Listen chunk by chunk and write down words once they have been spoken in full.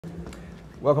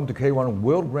Welcome to K1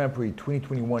 World Grand Prix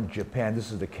 2021 Japan.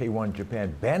 This is the K1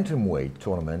 Japan Bantamweight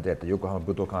tournament at the Yokohama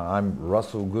Budokan. I'm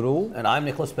Russell Goodall. And I'm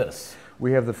Nicholas Pettas.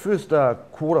 We have the first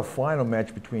quarter-final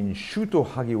match between Shuto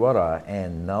Hagiwara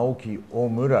and Naoki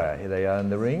Omura. Here they are in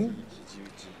the ring.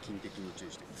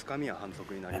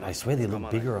 And I swear they look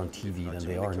bigger on TV than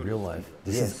they are in real life.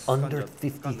 This is under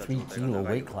 53 kilo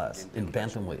weight class in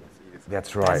Bantamweight.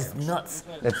 That's right. That's nuts.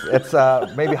 It's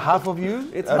maybe half of you.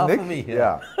 It's half Nick? of me.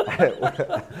 Yeah.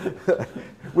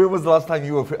 When was the last time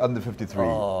you were under 53?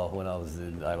 Oh, when I was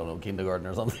in, I don't know, kindergarten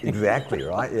or something. Exactly,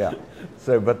 right? Yeah.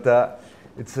 So, but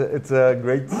it's a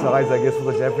great size, I guess,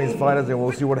 for the Japanese fighters, and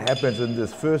we'll see what happens in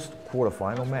this first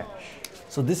quarterfinal match.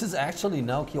 So this is actually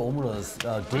Naoki Omura's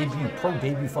pro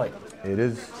debut fight. It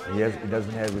is. He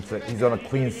doesn't have. He's on a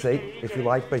clean slate, if you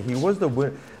like. But he was the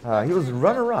he was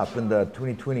runner-up in the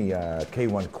 2020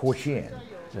 K1 Koshien.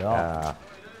 Yeah.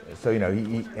 So he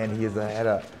has had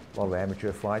a lot of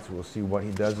amateur fights. We'll see what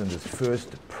he does in this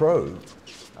first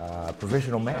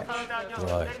professional match.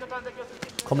 Right.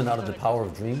 Coming out of the Power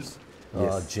of Dreams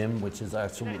gym, which is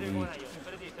absolutely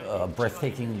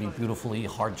breathtakingly, beautifully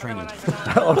hard training.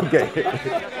 Okay.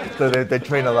 So they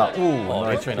train a lot. Ooh, oh,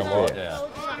 nice they train a lot, yeah.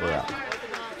 Yeah.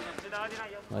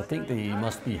 I think they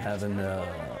must be having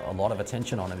a lot of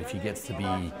attention on him if he gets to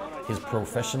be his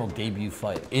professional debut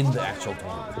fight in the actual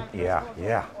tournament. Yeah,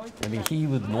 yeah. I mean, he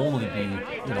would normally be,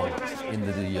 in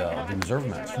the reserve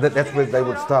match. That's where they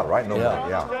would start, right? Normally,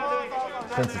 yeah.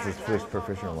 Since it's his first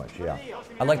professional match, yeah.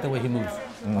 I like the way he moves.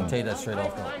 I'll tell you that straight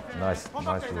off. Though. Nice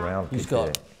round. He's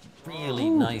got really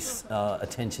nice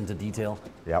attention to detail.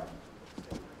 Yep.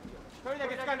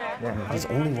 Yeah. He's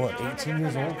only, what, 18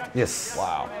 years old? Yes.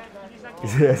 Wow. He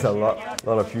has a lot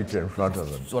of future in front of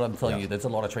him. That's what I'm telling you. There's a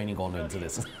lot of training going into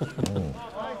this.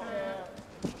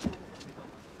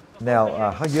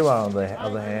 Now, Hagiwara, on the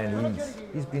other hand,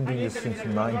 he's been doing this since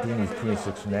 19. He's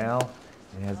 26 now.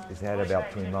 He's had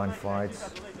about 29 fights.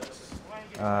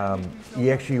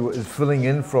 He actually was filling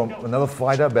in from another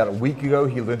fighter about a week ago.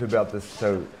 He learned about this,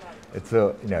 so it's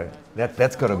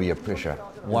that's got to be a pressure.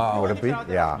 Wow. Would it be?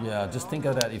 Yeah. Yeah. Just think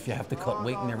of that. If you have to cut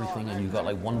weight and everything, and you've got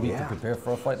like 1 week to prepare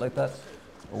for a fight like that.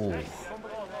 Oh,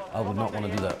 I would not want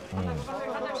to do that.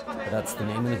 But that's the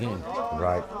name of the game.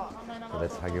 Right. So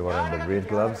that's Hagiwara in the red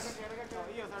gloves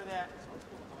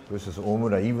versus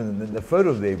Omura. Even in the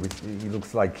photo there, he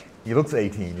looks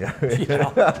 18. Yeah. There's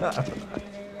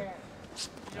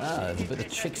a bit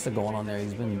of tricks going on there.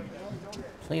 He's been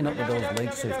playing up with those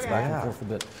leg shifts back and forth a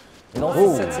bit. It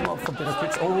also sets him up for better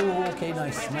kicks. Oh, okay,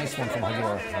 nice one from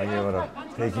Hagiwara. Hagiwara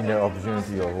taking the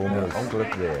opportunity of Omura's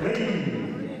slip there.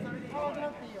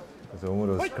 So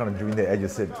Omura was kind of doing that, as you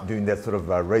said, doing that sort of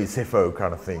Ray Sefo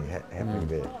kind of thing happening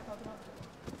there.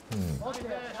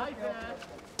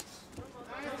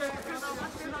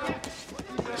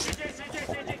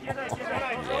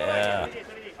 Yeah.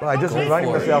 Well, I just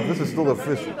reminding myself, this is still the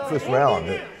first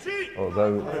round,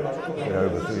 although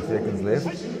over 30 seconds left.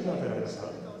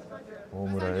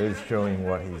 Omura is showing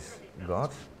what he's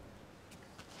got.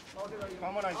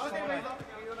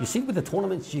 You see, with the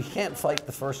tournaments, you can't fight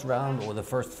the first round or the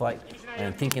first fight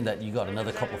and thinking that you got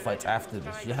another couple of fights after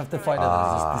this. You have to fight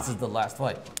it. This is the last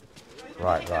fight.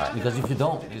 Right. Because if you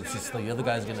don't, it's just the other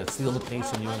guy's going to steal the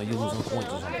pace and you're going to lose some points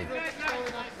or something.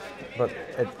 But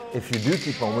if you do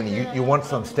keep on winning, you want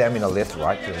some stamina left,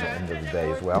 right, to the end of the day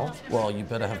as well. Well, you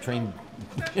better have trained,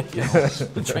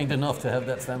 trained enough to have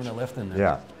that stamina left in there.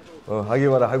 Yeah. Well,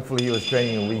 Hagiwara, hopefully he was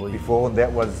training a week before, and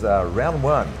that was round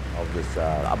one of this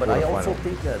But I also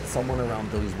think that someone around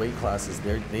those weight classes,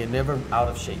 they're never out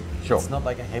of shape. Sure. It's not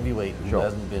like a heavyweight who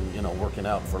hasn't been, working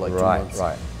out for like 2 months.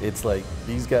 Right. It's like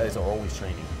these guys are always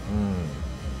training.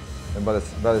 And by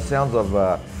the sounds of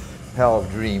Power of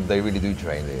Dream, they really do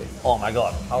train there. Oh my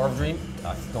God, Power of Dream?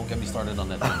 Don't get me started on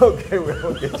that. Okay,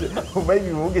 we'll get you. Well,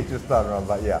 maybe we'll get you started on,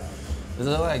 but yeah.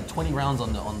 There's like 20 rounds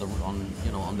on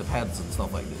the pads and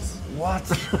stuff like this. What?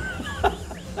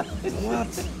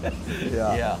 What?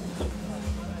 Yeah.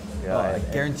 I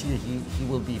guarantee you he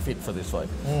will be fit for this fight.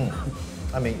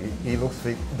 I mean, he looks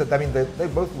fit. I mean, they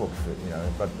both look fit,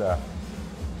 but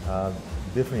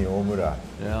definitely Omura.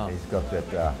 Yeah. He's got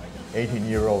that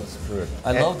 18-year-old spirit.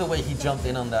 I love the way he jumped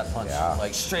in on that punch,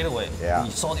 like straight away. Yeah. He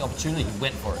saw the opportunity, he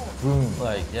went for it. Boom.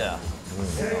 Like, yeah. It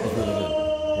was really good.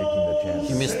 Taking the chance.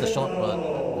 He missed the shot,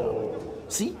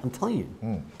 but see, I'm telling you,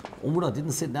 Omura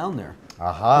didn't sit down there.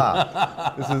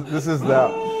 Aha! This is the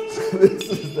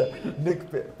Nick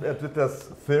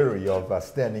Pettas theory of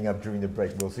standing up during the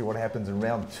break. We'll see what happens in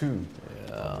round 2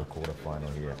 of the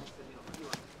quarterfinal here.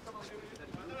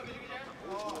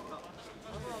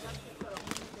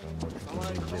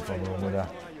 From Omura.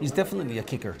 He's definitely a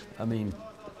kicker. I mean,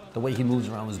 the way he moves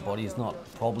around his body is not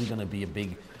probably going to be a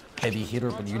big, heavy hitter,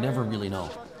 but you never really know.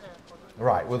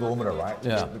 Right, with Omura, right?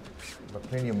 Yeah. The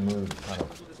plenty of moves kind of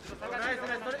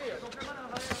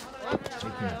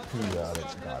taking through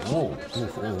that guy. Whoa.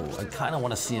 Ooh, I kind of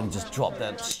want to see him just drop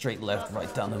that straight left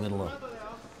right down the middle of.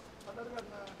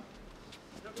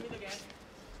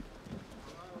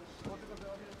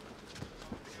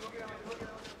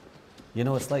 You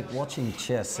know, it's like watching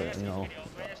chess, you know,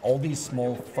 all these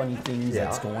small funny things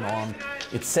that's going on.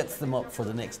 It sets them up for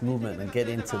the next movement and get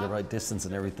into the right distance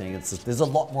and everything. It's just, there's a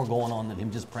lot more going on than him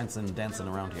just prancing and dancing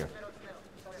around here.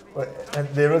 Well, and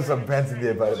there is some prancing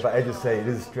there, but I just say it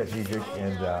is strategic,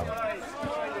 and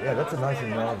yeah, that's a nice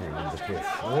analogy with the chess.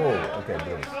 Whoa, okay,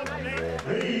 good.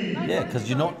 Yeah, because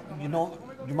you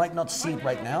might not see it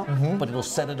right now, but it'll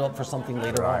set it up for something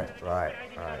later on. Right.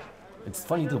 It's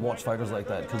funny to watch fighters like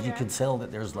that because you can tell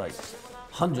that there's like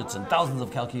hundreds and thousands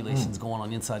of calculations going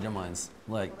on inside their minds,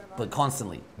 like, but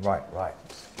constantly. Right.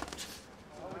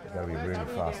 You gotta be really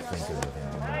fast thinking with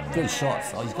him. Good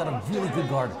shots. Oh, he's got a really good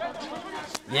guard.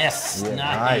 Yes, Yeah,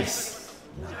 nice.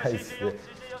 Nice.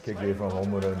 Kick there from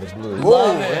Omura in the blue. Love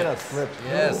Whoa, it. and a slip.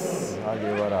 Yes.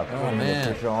 Hagiwara putting the man.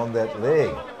 pressure on that leg.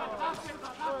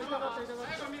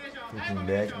 Kicking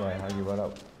back by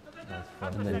Hagiwara. Nice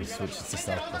front And then he kick. switches to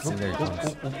southpaw. See, there he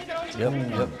comes.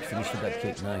 Yep. Finish with that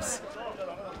kick. Nice.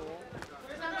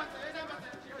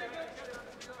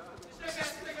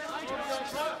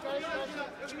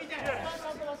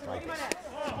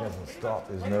 He doesn't stop.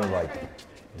 There's no like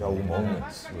dull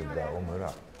moments with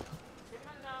Omura.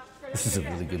 This is a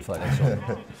really good fight, actually.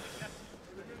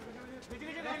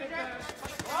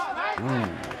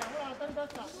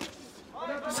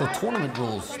 So tournament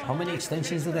rules, how many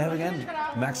extensions do they have again?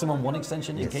 Maximum one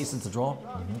extension in case it's a draw?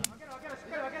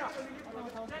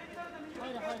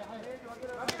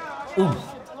 Ooh,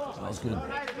 that was good.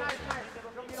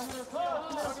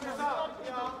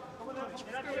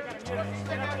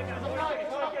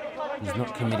 He's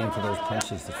not committing to those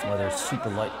punches, that's why they're super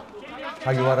light.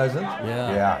 Hagiwara isn't?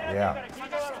 Yeah.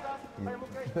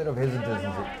 A bit of hesitancy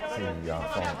from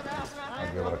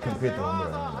Hagiwara compared to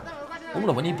Omura.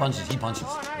 Omura, when he punches, he punches.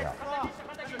 Yeah.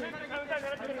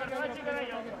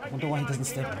 I wonder why he doesn't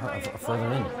step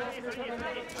further in.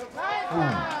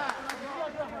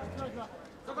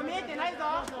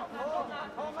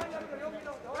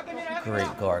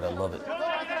 Great guard, I love it.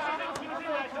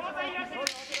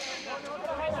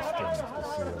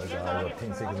 The guy got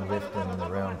 10 seconds left in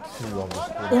round 2 of the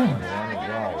sport.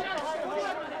 Wow.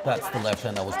 That's the left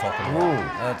hand I was talking about.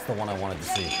 That's the one I wanted to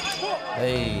see.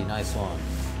 Hey, nice one.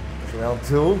 Round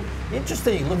 2.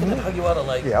 Interesting, looking at Hagiwara,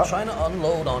 like trying to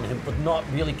unload on him, but not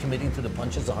really committing to the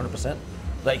punches 100%.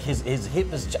 Like his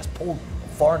hip is just pulled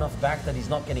far enough back that he's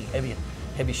not getting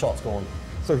heavy shots going.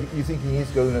 So you think he needs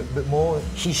to go in a bit more?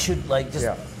 He should like just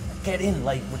get in,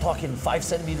 like we're talking 5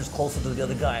 centimeters closer to the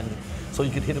other guy, and so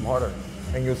you could hit him harder.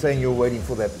 And you're saying you're waiting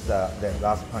for that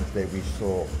last punch that we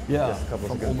saw just a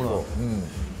couple of seconds before.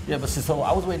 Yeah, but so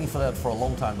I was waiting for that for a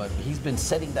long time, but he's been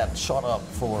setting that shot up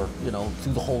for,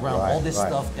 through the whole round. All this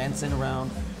stuff, dancing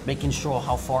around, making sure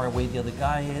how far away the other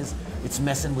guy is. It's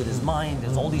messing with his mind.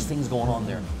 There's all these things going on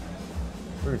there.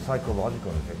 Very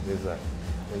psychological, in fact. There's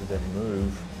that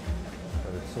move,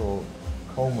 but it all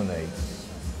culminates.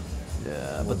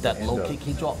 Yeah, but that low kick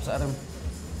he drops at him.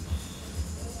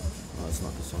 Oh, it's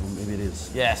not this one. Maybe it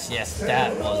is. Yes,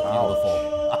 that was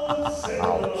beautiful.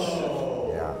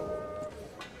 Ouch. Yeah.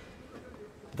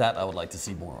 That I would like to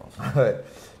see more of.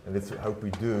 And let's hope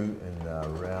we do in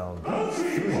round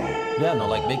 3. Yeah, no,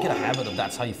 like make it a habit of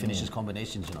that's how you finish his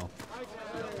combinations,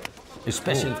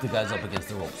 Especially if the guy's up against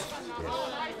the ropes.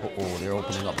 Oh, they're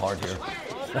opening up hard here.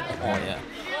 Yeah.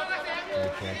 No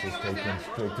chances taken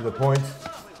straight to the point.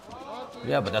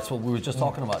 Yeah, but that's what we were just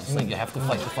talking about. It's like you have to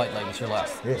fight the fight like it's your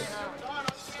last. Yes.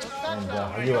 And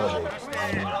Hagiwara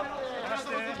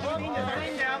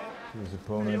his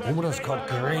opponent. Omura's got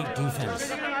great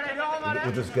defense.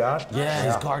 With his guard? Yeah,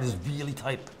 his guard is really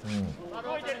tight.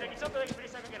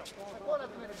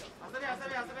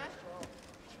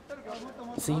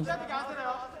 See?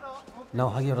 Now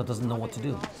Hagiwara doesn't know what to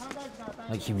do.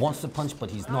 Like he wants to punch,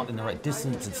 but he's not in the right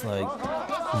distance. It's like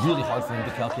really hard for him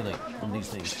to calculate on these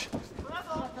things.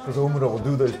 Because Omura will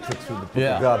do those tricks with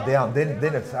the guard down, then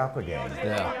it's up again.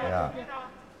 Yeah.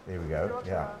 There we go.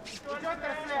 Yeah. It's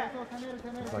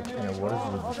like, what is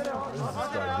this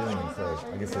guy doing? So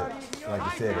I guess like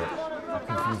you said, it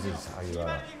confuses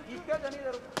Hagiwara.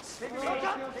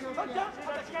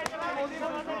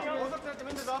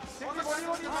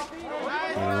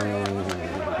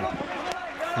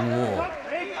 Cool.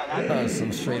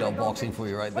 Some straight up boxing for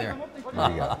you right there. There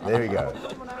we go. There we go.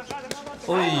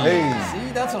 Oy. Hey.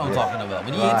 See, that's what I'm talking about.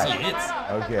 When he hits, he hits.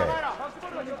 Okay.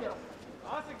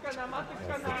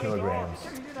 That's the kilograms.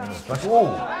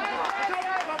 Oh!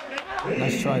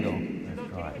 Nice try, though. Nice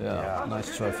try. Yeah,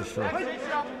 nice try for sure.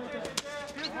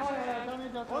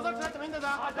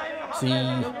 See,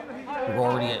 we're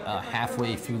already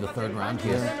halfway through the third round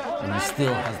here, and he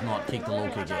still has not kicked a low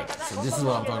kick yet. So this is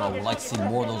what I'm talking about. We'd like to see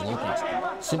more of those low kicks,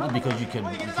 simply because you can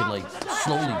like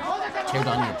slowly tear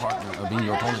down your partner or being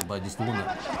your opponent by just doing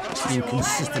that, being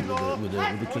consistent with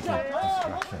the kicking.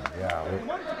 Yeah,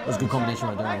 That's a good combination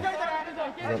right there.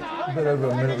 a bit over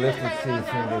a minute left. Let's see if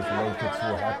some of those low kicks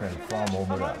will happen from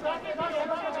Omura.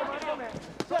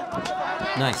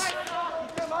 Nice.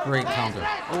 Great counter.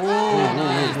 Oh,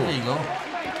 there you go.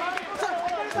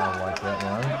 Don't like that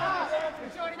one.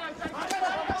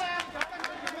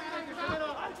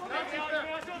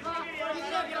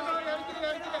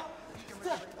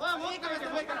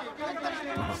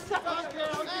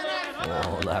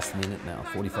 Oh, last minute now,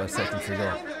 45 seconds to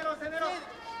go.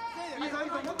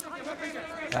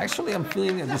 Actually, I'm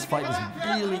feeling that this fight is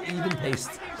really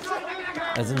even-paced.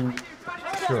 As in,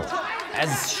 Sure.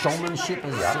 as showmanship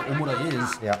as Omura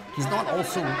is, he's not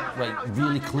also like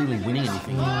really clearly winning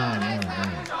anything.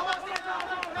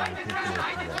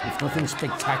 If nothing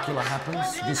spectacular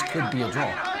happens, this could be a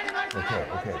draw.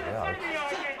 Okay, yeah.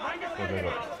 So they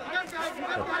got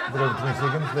a bit over 20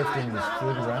 seconds left in this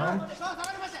third round.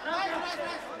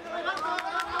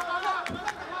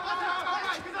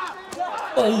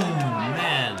 Oh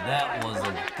man, that was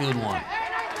a good one.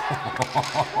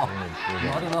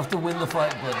 Not enough to win the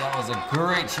fight, but that was a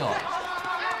great shot.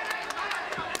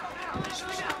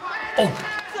 Oh,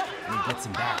 he gets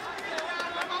him back.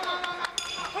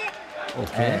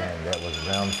 Okay. And that was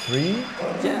round 3.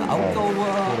 Yeah, I would go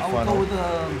with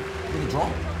a draw.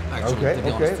 Actually, Okay, to be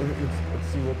okay. honest. Let's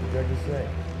see what the judges say.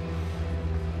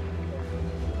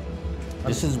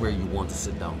 This is where you want to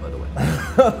sit down, by the way.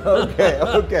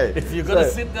 Okay. If you're gonna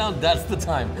sit down, that's the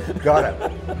time. Got it.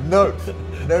 Note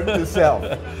to self.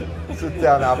 Sit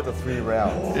down after 3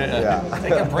 rounds. Yeah.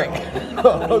 Take a break.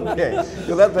 Okay.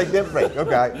 So let's take that break.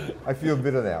 Okay. I feel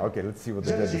better now. Okay, let's see what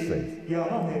the judges say.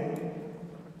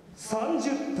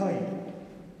 30対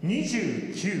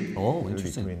29 Oh,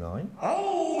 interesting. 29.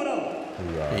 青村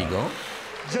There you go.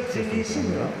 ジャッジ西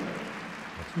村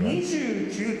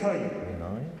29対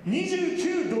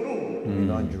29ドロー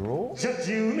 29 draw. ジャッ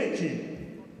ジ梅木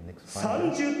Next fight.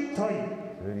 30対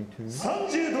 32.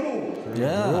 30ドロー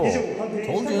Yeah. 以上判定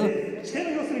Told したの you. で危険の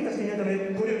様子に達していないため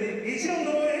これより1ラウン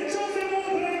ドの延長戦を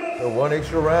行います So one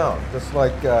extra round, just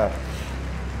like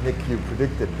Nick, you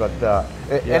predicted, but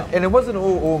and it wasn't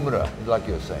all Omura, like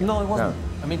you were saying. No, it wasn't.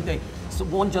 I mean, so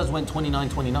one judge went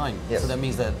 29-29. Yes. So that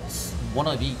means that one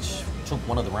of each took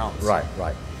one of the rounds. Right.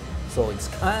 So it's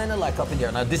kind of like up in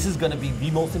there. Now this is going to be the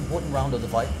most important round of the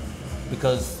fight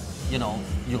because you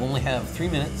only have 3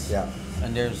 minutes. Yeah.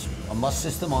 And there's a must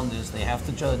system on this. They have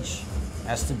to judge.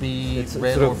 Has to be It's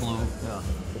red sort or of- blue. Yeah.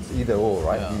 It's either or,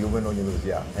 right? Yeah. You win or you lose,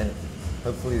 yeah. And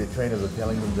hopefully the trainers are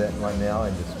telling them that right now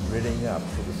and just readying up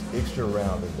for this extra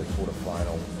round of the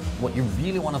quarterfinal. What you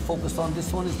really want to focus on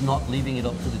this one is not leaving it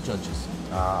up to the judges.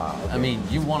 Okay. I mean,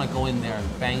 you want to go in there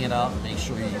and bang it out and make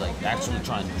sure you actually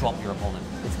try and drop your opponent.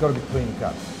 It's got to be clean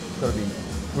cut. It's got to be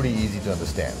pretty easy to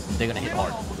understand. They're going to hit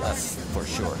hard. That's for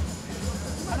sure.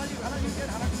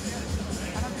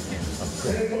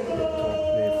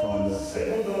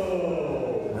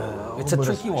 It's a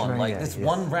tricky one. Like this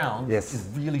one round is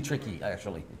really tricky,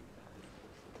 actually.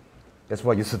 That's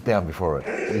why you sit down before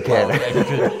it. You can.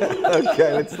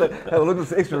 Okay, let's have a look at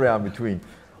this extra round between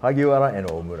Hagiwara and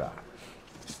Omura.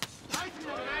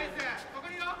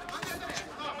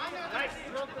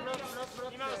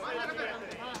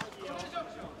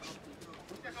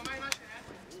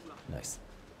 Nice.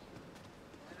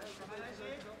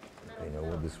 They know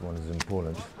what this one is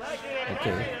important.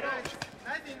 Okay.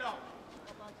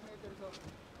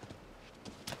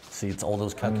 See, it's all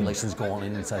those calculations going on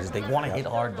inside. They want to hit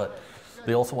hard, but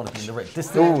they also want to be in the right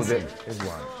distance. Oh, there's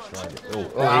one.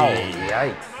 Oh,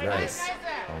 yikes. Nice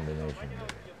combination.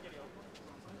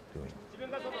 Doing.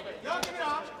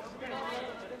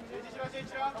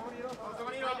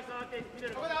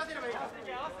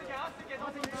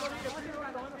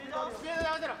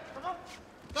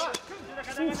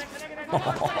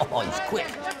 Oh, he's quick.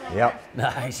 Yep.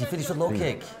 Nice. He finished with low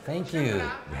kick. Thank you.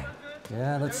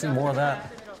 Yeah, let's see more of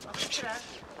that.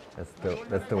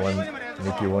 That's the one,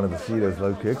 Nick, you wanted to see, those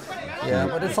low kicks. Yeah,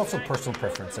 but it's also personal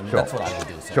preference, and that's what I would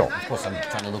do. So of course, I'm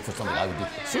trying to look for something I would do.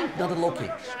 See, another low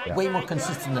kick. Way more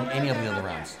consistent than any of the other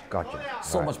rounds. Gotcha.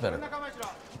 So much better.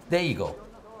 There you go.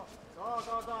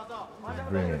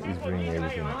 He's bringing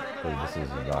everything. Because this is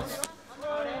his last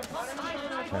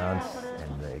chance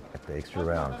and at the extra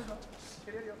round.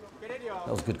 That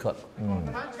was a good cut.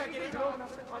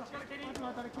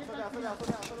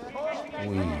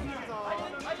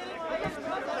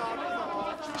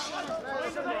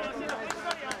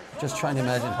 Just trying to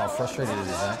imagine how frustrated it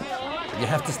is, huh? You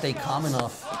have to stay calm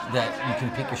enough that you can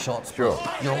pick your shots. Sure.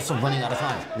 You're also running out of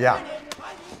time. Yeah.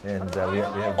 And we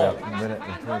have about a minute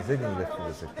and 20 seconds left for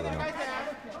this extra round.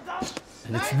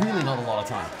 And it's really not a lot of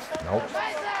time. Nope.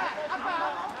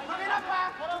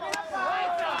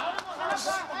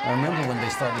 I remember when they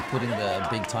started putting the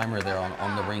big timer there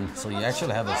on the ring, so you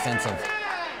actually have a sense of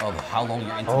how long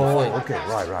you're into the fight. Okay,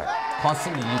 right.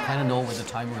 Constantly, you kind of know where the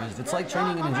timer is. It's like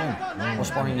training in the gym or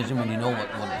sparring in the gym when you know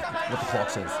what the clock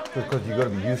says. Because you got to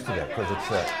be used to that, because it's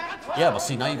yeah, but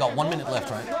see, now you got 1 minute left,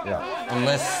 right? Yeah.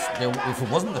 Unless if it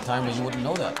wasn't the timer, you wouldn't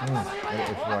know that.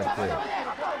 It's right there.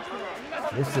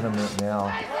 Less than a minute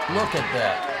now. Look at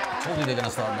that. I told you they're gonna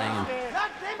start banging.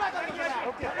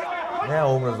 Now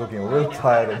Omura's looking a little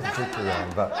tired at the extra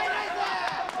round, but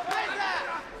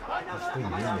he's still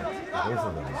doing it. Both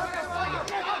of them.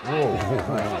 Whoa,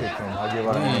 nice kick from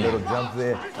Hagiwara, a little jump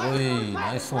there.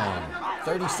 Nice one.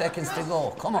 30 seconds to go.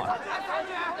 Come on.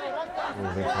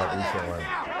 Little big cut reset one.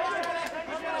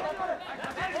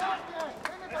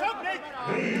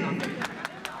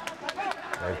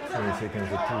 They have 20 seconds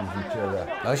to prove each other.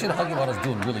 Actually, Hagiwara's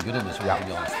doing really good in this one, to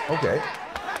be honest. Okay.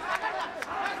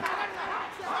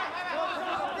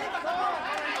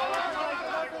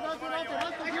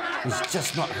 He's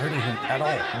just not hurting him at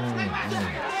all.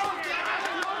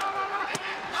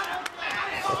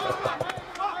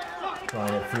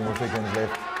 Trying a few more seconds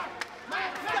left.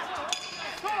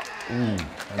 And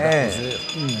that was it.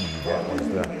 That was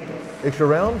the extra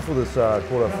round for this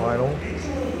quarter-final.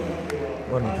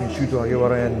 One between Shuto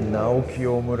Hagiwara and Naoki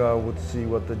Omura. We'll see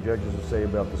what the judges will say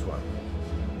about this one.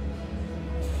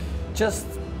 Just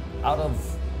out of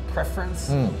preference,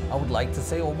 I would like to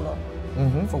say Omura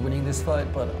for winning this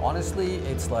fight, but honestly,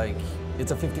 it's a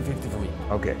 50-50 for me.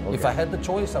 Okay. If I had the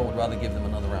choice, I would rather give them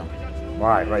another round.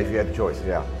 Right, if you had the choice,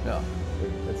 yeah. Yeah.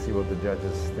 Let's see what the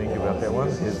judges think about that one.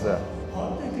 Here's the...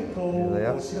 判定結果を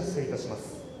お知らせいたしま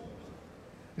す。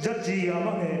ジャッジ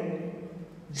山根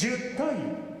10対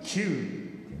9。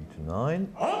9.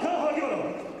 赤萩原。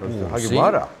 Goes to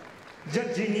Hagiwara. ジャ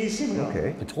ッジ西村。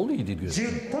 Okay. I told you he did good.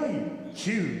 10対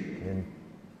9。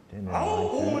 10 青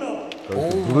大村。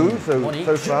 Goes to blue,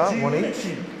 so far, 1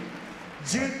 each.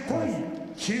 10対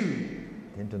9。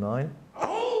 10 to 9. 青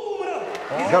大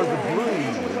村。 Goes to blue.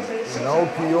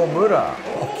 Naoki Omura.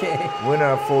 Okay.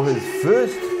 Winner for his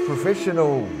first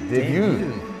professional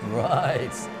debut.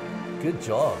 Right. Good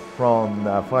job. From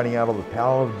finding out of the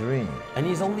power of dream. And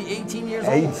he's only 18 years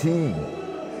old. 18.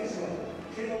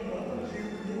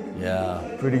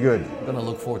 Yeah. Pretty good. I'm going to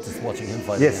look forward to watching him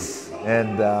fight Yes.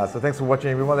 And so thanks for watching,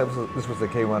 everyone. This was the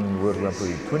K1 World Grand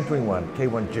Prix 2021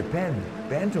 K1 Japan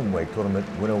Bantamweight Tournament.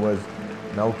 Winner was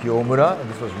Naoki Omura. And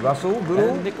this was Russell,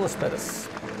 Goodall, and Nicholas Pettas.